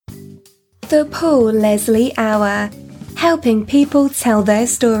The Paul Leslie Hour, helping people tell their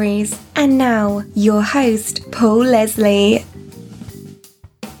stories. And now, your host, Paul Leslie.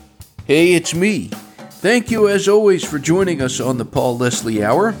 Hey, it's me. Thank you as always for joining us on the Paul Leslie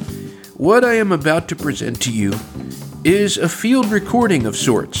Hour. What I am about to present to you is a field recording of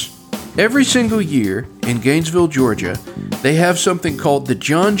sorts. Every single year in Gainesville, Georgia, they have something called the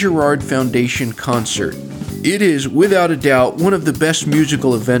John Gerard Foundation Concert. It is, without a doubt, one of the best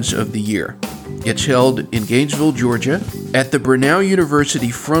musical events of the year. It's held in Gainesville, Georgia, at the Brenau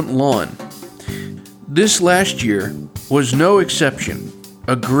University front lawn. This last year was no exception.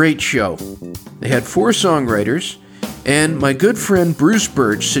 A great show. They had 4 songwriters, and my good friend Bruce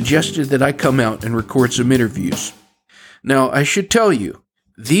Birch suggested that I come out and record some interviews. Now, I should tell you,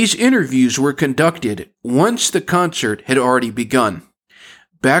 these interviews were conducted once the concert had already begun.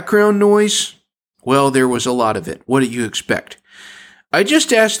 Background noise? Well, there was a lot of it. What do you expect? I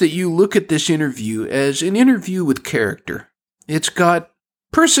just ask that you look at this interview as an interview with character. It's got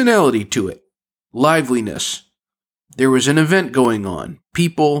personality to it, liveliness. There was an event going on,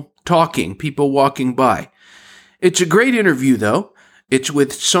 people talking, people walking by. It's a great interview, though. It's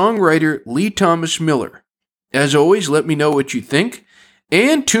with songwriter Lee Thomas Miller. As always, let me know what you think,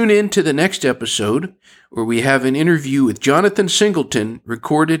 and tune in to the next episode, where we have an interview with Jonathan Singleton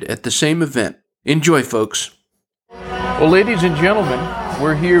recorded at the same event. Enjoy, folks. Well, ladies and gentlemen,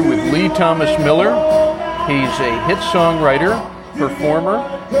 we're here with Lee Thomas Miller. He's a hit songwriter, performer.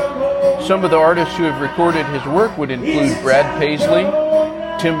 Some of the artists who have recorded his work would include Brad Paisley,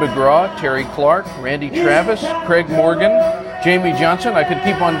 Tim McGraw, Terry Clark, Randy Travis, Craig Morgan, Jamie Johnson. I could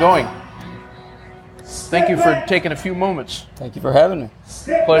keep on going. Thank you for taking a few moments. Thank you for having me.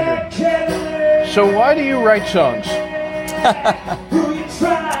 Pleasure. So why do you write songs?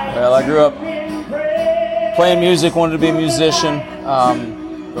 Well, I grew up playing music, wanted to be a musician.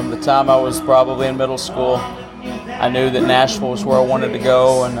 From the time I was probably in middle school, I knew that Nashville was where I wanted to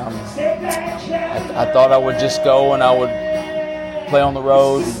go, and I thought I would just go and I would play on the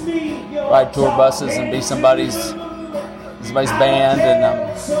road, and ride tour buses, and be somebody's band, and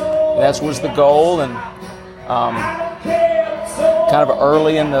that was the goal. And kind of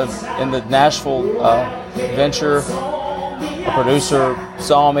early in the Nashville venture, a producer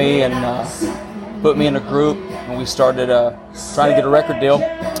saw me and put me in a group, and we started trying to get a record deal,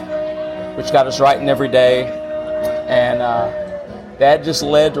 which got us writing every day, and that just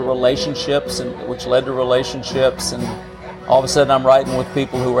led to relationships, and all of a sudden I'm writing with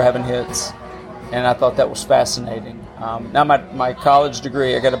people who were having hits, and I thought that was fascinating. Now my college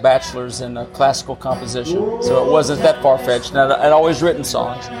degree, I got a bachelor's in classical composition, so it wasn't that far-fetched. And I'd always written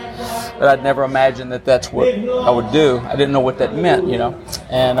songs, but I'd never imagined that that's what I would do. I didn't know what that meant,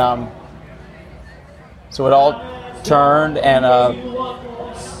 and so it all turned, and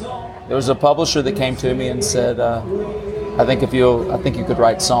there was a publisher that came to me and said, I think you could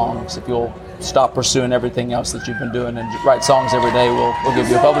write songs. If you'll stop pursuing everything else that you've been doing and write songs every day, we'll give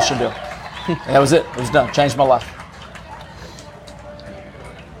you a publishing deal. And that was it. It was done. Changed my life.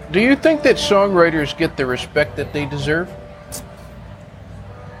 Do you think that songwriters get the respect that they deserve?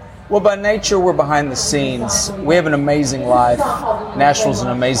 Well, by nature, we're behind the scenes. We have an amazing life. Nashville's an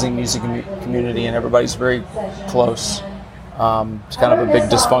amazing music community, and everybody's very close. It's kind of a big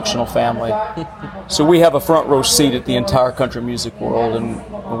dysfunctional family. So we have a front row seat at the entire country music world, and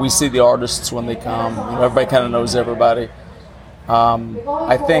we see the artists when they come. Everybody kind of knows everybody.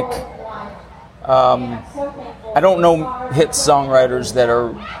 I think I don't know hit songwriters that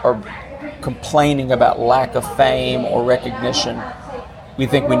are complaining about lack of fame or recognition. We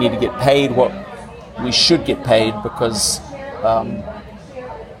think we need to get paid what we should get paid, because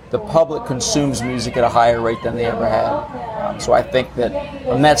the public consumes music at a higher rate than they ever have. So I think that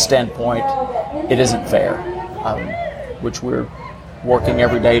from that standpoint, it isn't fair, which we're working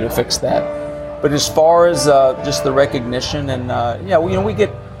every day to fix that. But as far as just the recognition, and we get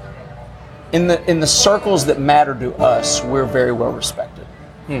in the circles that matter to us, we're very well respected.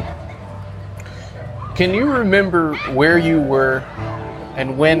 Can you remember where you were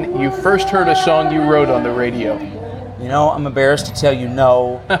and when you first heard a song you wrote on the radio? I'm embarrassed to tell you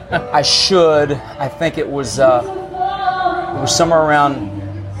no. I should. I think it was somewhere around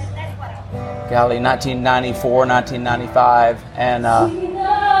 1994, 1995, and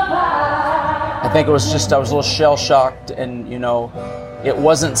I think it was just I was a little shell-shocked, and it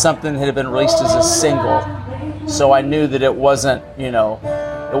wasn't something that had been released as a single, so I knew that it wasn't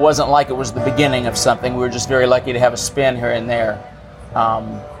like it was the beginning of something. We were just very lucky to have a spin here and there.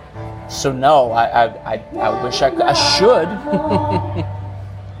 So no, I wish I should.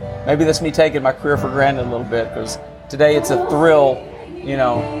 Maybe that's me taking my career for granted a little bit, because today it's a thrill you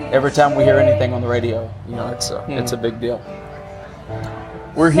know, every time we hear anything on the radio, you know, it's a big deal.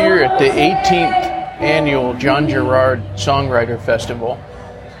 We're here at the 18th annual John Gerard Songwriter Festival,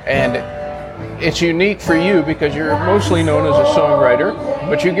 and it's unique for you because you're mostly known as a songwriter,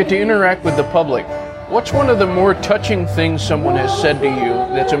 but you get to interact with the public. What's one of the more touching things someone has said to you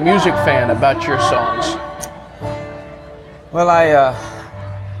that's a music fan about your songs? Well, I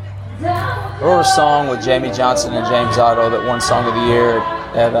wrote a song with Jamie Johnson and James Otto that won Song of the Year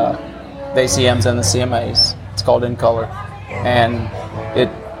at the ACMs and the CMAs. It's called In Color. And it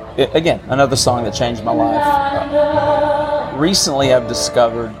again, another song that changed my life. Recently I've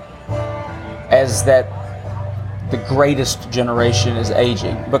discovered as that the greatest generation is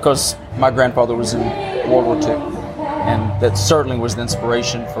aging, because my grandfather was in World War II, and that certainly was the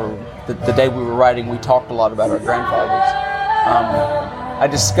inspiration for the day we were writing. We talked a lot about our grandfathers. I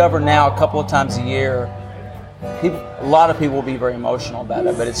discover now a couple of times a year, a lot of people will be very emotional about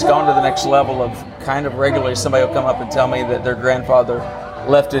it, but it's gone to the next level of kind of regularly somebody will come up and tell me that their grandfather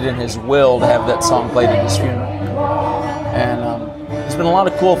left it in his will to have that song played at his funeral. And there's been a lot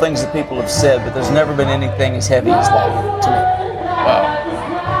of cool things that people have said, but there's never been anything as heavy as that to me. Wow.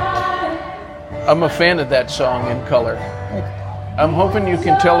 I'm a fan of that song, In Color. I'm hoping you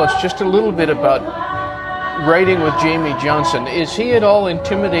can tell us just a little bit about writing with Jamie Johnson. Is he at all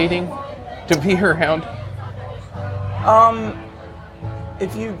intimidating to be around?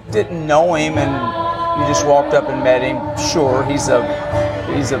 If you didn't know him and you just walked up and met him, sure, he's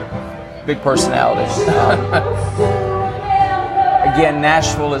a big personality. Again,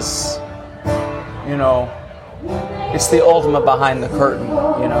 Nashville is, you know, it's the ultimate behind the curtain,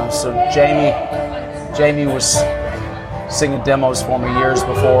 you know. So Jamie was singing demos for me years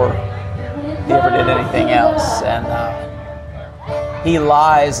before he ever did anything else, and he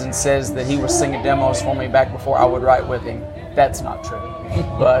lies and says that he was singing demos for me back before I would write with him. That's not true.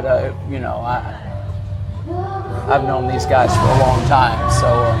 But you know, I've known these guys for a long time,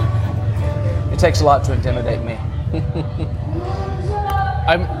 so it takes a lot to intimidate me.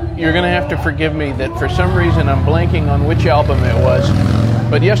 You're going to have to forgive me that for some reason I'm blanking on which album it was,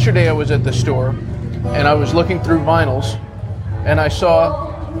 but yesterday I was at the store and I was looking through vinyls and I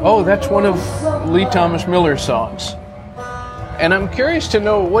saw, oh, that's one of Lee Thomas Miller's songs. And I'm curious to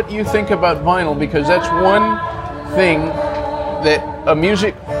know what you think about vinyl, because that's one thing that a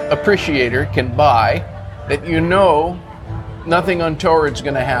music appreciator can buy that you know nothing untoward's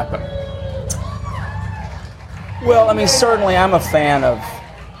going to happen. Well, I mean, certainly I'm a fan of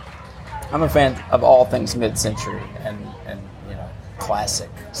all things mid-century and you know, classic.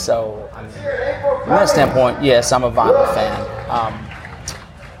 So I mean, from that standpoint, yes, I'm a vinyl fan.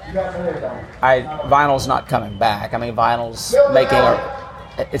 Vinyl's not coming back. I mean, vinyl's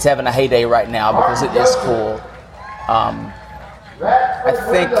it's having a heyday right now because it is cool. I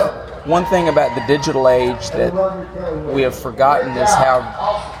think one thing about the digital age that we have forgotten is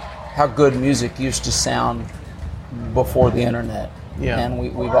how good music used to sound before the internet. Yeah. And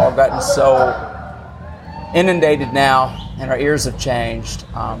we've all gotten so inundated now, and our ears have changed.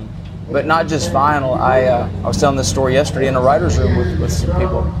 But not just vinyl. I was telling this story yesterday in a writer's room with some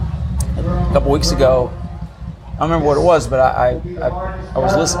people a couple weeks ago. I don't remember what it was, but I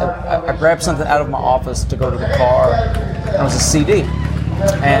was listening. I grabbed something out of my office to go to the car, and it was a CD.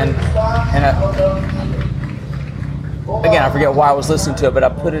 And again, I forget why I was listening to it, but I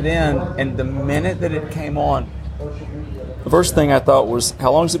put it in, and the minute that it came on, the first thing I thought was,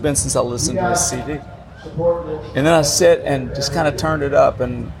 how long has it been since I listened to this CD? And then I sat and just kind of turned it up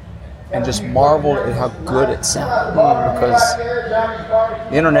and just marveled at how good it sounded. Because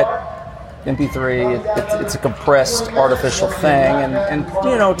the internet, MP3, it's a compressed artificial thing, and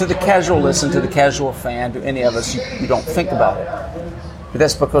you know, to the casual listen, to the casual fan, to any of us, you don't think about it. But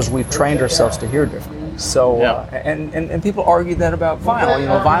that's because we've trained ourselves to hear differently. So, yeah. And people argue that about vinyl. You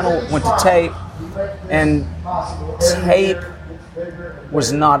know, vinyl went to tape, and tape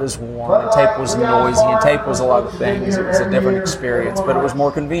was not as warm, and tape was noisy, and tape was a lot of things. It was a different experience, but it was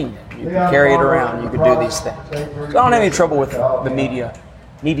more convenient. You could carry it around, you could do these things. So I don't have any trouble with the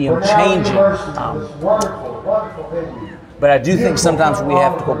medium changing. But I do think sometimes we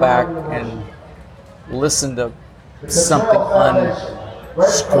have to go back and listen to something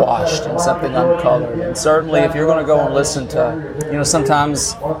unsquashed and something uncolored. And certainly if you're going to go and listen to, you know,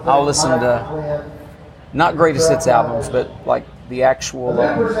 sometimes I'll listen to not greatest hits albums, but like the actual,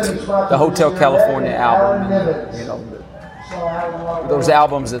 the Hotel California album, and, you know, those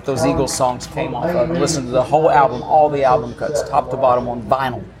albums that those Eagles songs came off of, and listen to the whole album, all the album cuts, top to bottom on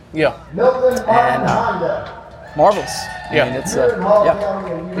vinyl. Yeah. And marvelous. Yeah. I mean,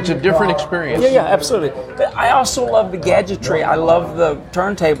 it's a different experience. Yeah, absolutely. But I also love the gadgetry. I love the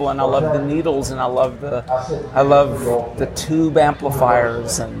turntable, and I love the needles, and I love the tube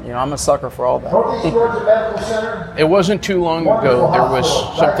amplifiers, and I'm a sucker for all that. It wasn't too long ago there was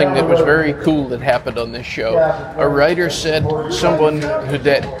something that was very cool that happened on this show. A writer said someone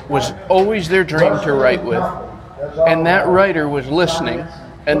that was always their dream to write with, and that writer was listening,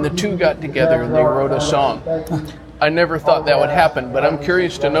 and the two got together and they wrote a song. I never thought that would happen, but I'm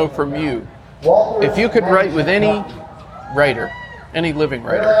curious to know from you, if you could write with any writer, any living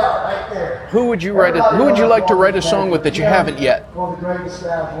writer, who would you like to write a song with that you haven't yet? Golly.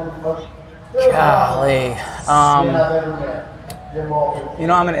 I'm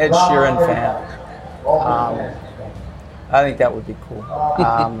an Ed Sheeran fan. I think that would be cool.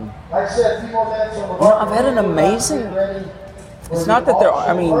 I've had an amazing... It's not that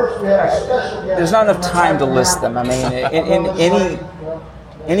there's not enough time to list them. I mean, in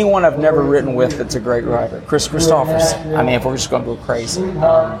anyone I've never written with that's a great writer. Chris Christopherson. I mean, if we're just going to go crazy.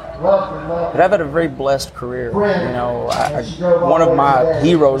 But I've had a very blessed career. One of my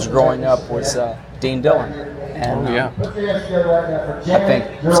heroes growing up was Dean Dillon. And I think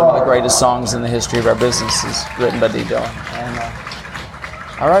some of the greatest songs in the history of our business is written by Dean Dillon. And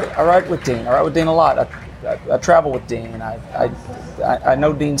I write with Dean. I write with Dean a lot. I travel with Dean. I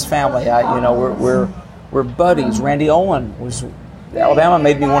know Dean's family. We're buddies. Randy Owen was Alabama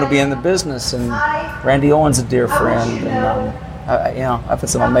made me want to be in the business, and Randy Owen's a dear friend. And I've had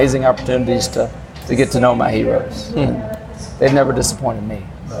some amazing opportunities to get to know my heroes. And they've never disappointed me.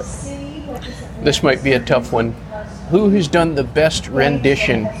 But this might be a tough one. Who has done the best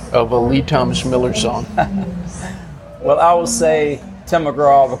rendition of a Lee Thomas Miller song? Well, I will say Tim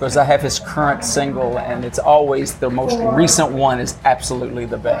McGraw, because I have his current single, and it's always the most recent one is absolutely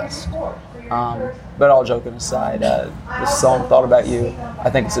the best. But all joking aside, this song, Thought About You, I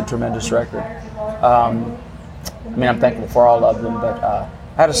think it's a tremendous record. I'm thankful for all of them, but I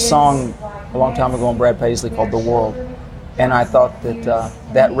had a song a long time ago on Brad Paisley called The World, and I thought that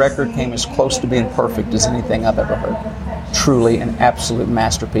that record came as close to being perfect as anything I've ever heard. Truly an absolute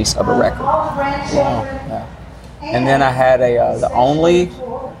masterpiece of a record. Yeah. And then I had the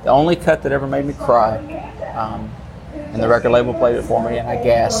only cut that ever made me cry, and the record label played it for me, and I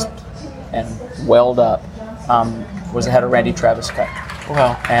gasped and welled up. Was it had a Randy Travis cut.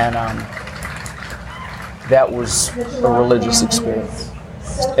 Wow. And that was a religious experience.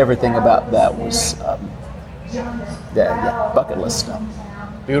 Just everything about that was bucket list stuff.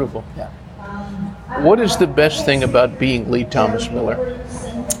 Beautiful. Yeah. What is the best thing about being Lee Thomas Miller?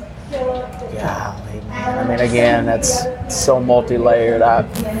 Golly, man. Again, that's so multi-layered.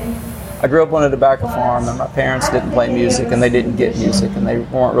 I grew up on a tobacco farm, and my parents didn't play music, and they didn't get music, and they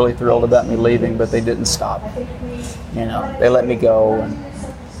weren't really thrilled about me leaving, but they didn't stop. They let me go, and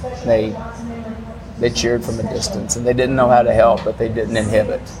they cheered from a distance, and they didn't know how to help, but they didn't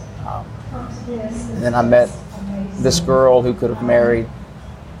inhibit. And then I met this girl who could have married,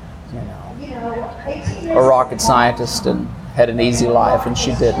 a rocket scientist and had an easy life, and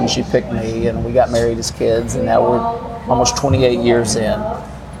she didn't. She picked me, and we got married as kids, and now we're almost 28 years in.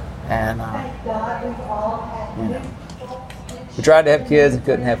 And we tried to have kids and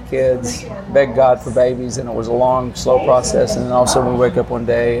couldn't have kids. Begged God for babies, and it was a long, slow process. And then all of a sudden we wake up one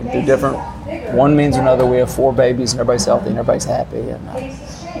day, and through different one means or another, we have 4 babies, and everybody's healthy and everybody's happy.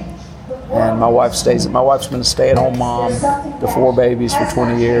 And my wife's been a stay-at-home mom to 4 babies for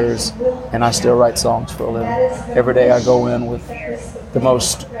 20 years, and I still write songs for a living. Every day I go in with the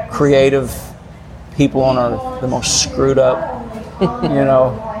most creative people on earth, the most screwed up,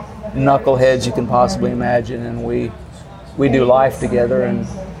 knuckleheads you can possibly imagine, and we do life together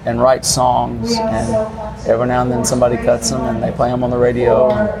and write songs, and every now and then somebody cuts them and they play them on the radio,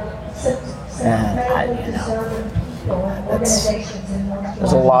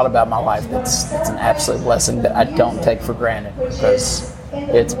 there's a lot about my life that's an absolute blessing that I don't take for granted, because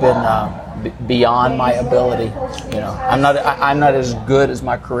it's been beyond my ability. I'm not as good as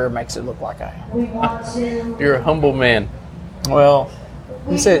my career makes it look like I am. You're a humble man. Well,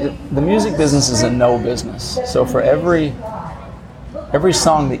 you say the music business is a no business. So for every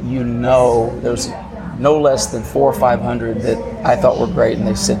song that there's no less than 400 or 500 that I thought were great and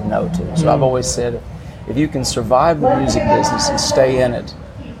they said no to. So I've always said, if you can survive the music business and stay in it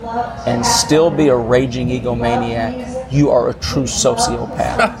and still be a raging egomaniac, you are a true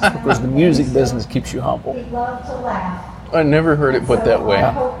sociopath, because the music business keeps you humble. I never heard it put that way.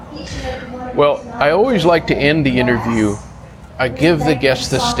 Yeah. Well, I always like to end the interview. I give the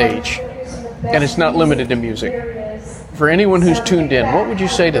guest the stage, and it's not limited to music. For anyone who's tuned in, what would you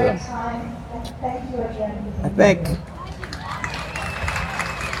say to them? I think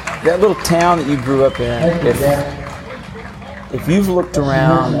that little town that you grew up in, if you've looked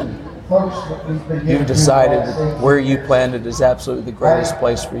around and you've decided where you planted is absolutely the greatest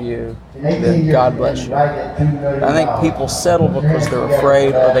place for you, then God bless you. I think people settle because they're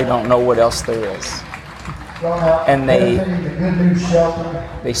afraid or they don't know what else there is. And they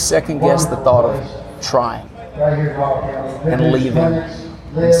second guess the thought of trying and leaving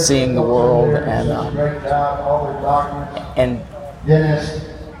and seeing the world, and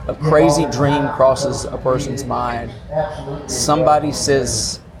a crazy dream crosses a person's mind. Somebody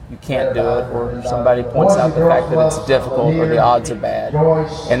says you can't do it, or somebody points out the fact that it's difficult or the odds are bad,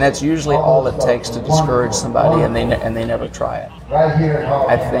 and that's usually all it takes to discourage somebody, and they never try it.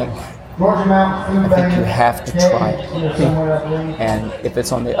 I think you have to try it, and if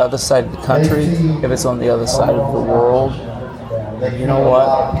it's on the other side of the country, if it's on the other side of the world, you know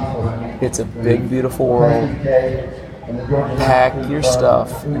what? It's a big, beautiful world. Pack your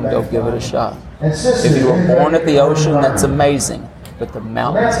stuff and go give it a shot. If you were born at the ocean, that's amazing, but the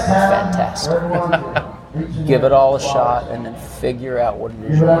mountains are fantastic. Give it all a shot and then figure out what it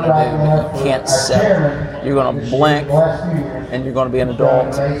is you're going to do. But you can't settle. You're going to blink and you're going to be an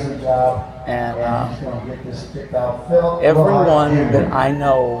adult. And everyone that I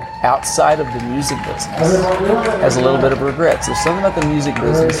know outside of the music business has a little bit of regret. So something about the music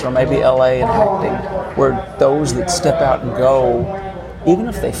business, or maybe LA and acting, where those that step out and go, even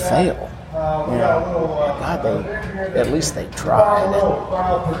if they fail, God, at least they tried.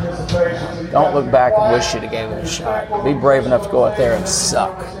 Don't look back and wish you'd have gave it a shot. Be brave enough to go out there and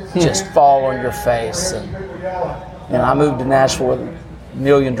suck. Just fall on your face. And I moved to Nashville with a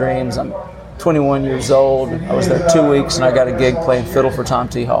million dreams. I'm 21 years old. I was there 2 weeks, and I got a gig playing fiddle for Tom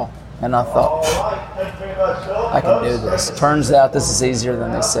T. Hall. And I thought, I can do this. Turns out this is easier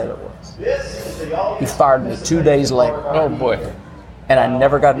than they said it was. He fired me 2 days later. Oh boy. And I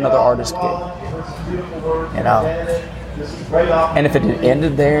never got another artist gig. And if it had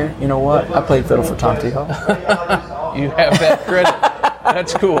ended there, you know what? I played fiddle for Tom T. Hall. You have that credit.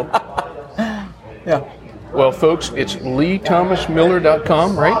 That's cool. Yeah. Well, folks, it's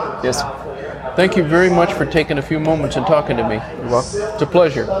LeeThomasMiller.com, right? Yes. Thank you very much for taking a few moments and talking to me. You're welcome. It's a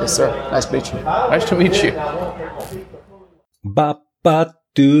pleasure. Yes, sir. Nice to meet you. Nice to meet you. Bop ba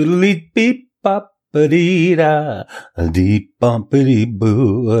doodly beep bop. Ba-dee-da,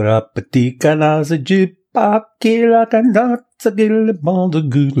 dee-bum-ba-dee-boo, rap-a-dee-ka-na-za-jip,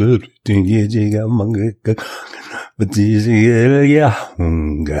 bop-ki-la-ka-na-tsa-gi-la-bong-da-goo-la-dee-ya-jig-a-mong-ga,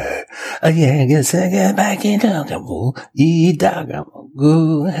 ba-dee-ya-ya-hunga, a-ya-ga-sa-ga-ba-ki-da-ga-boo,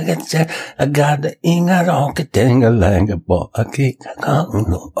 ee-da-ga-boo,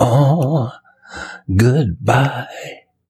 a-ga-sa-a-ga-da-ing-a-dong-ka-ding-a-lang-a-bo-a-ki-ka-ka-no-oh, goodbye.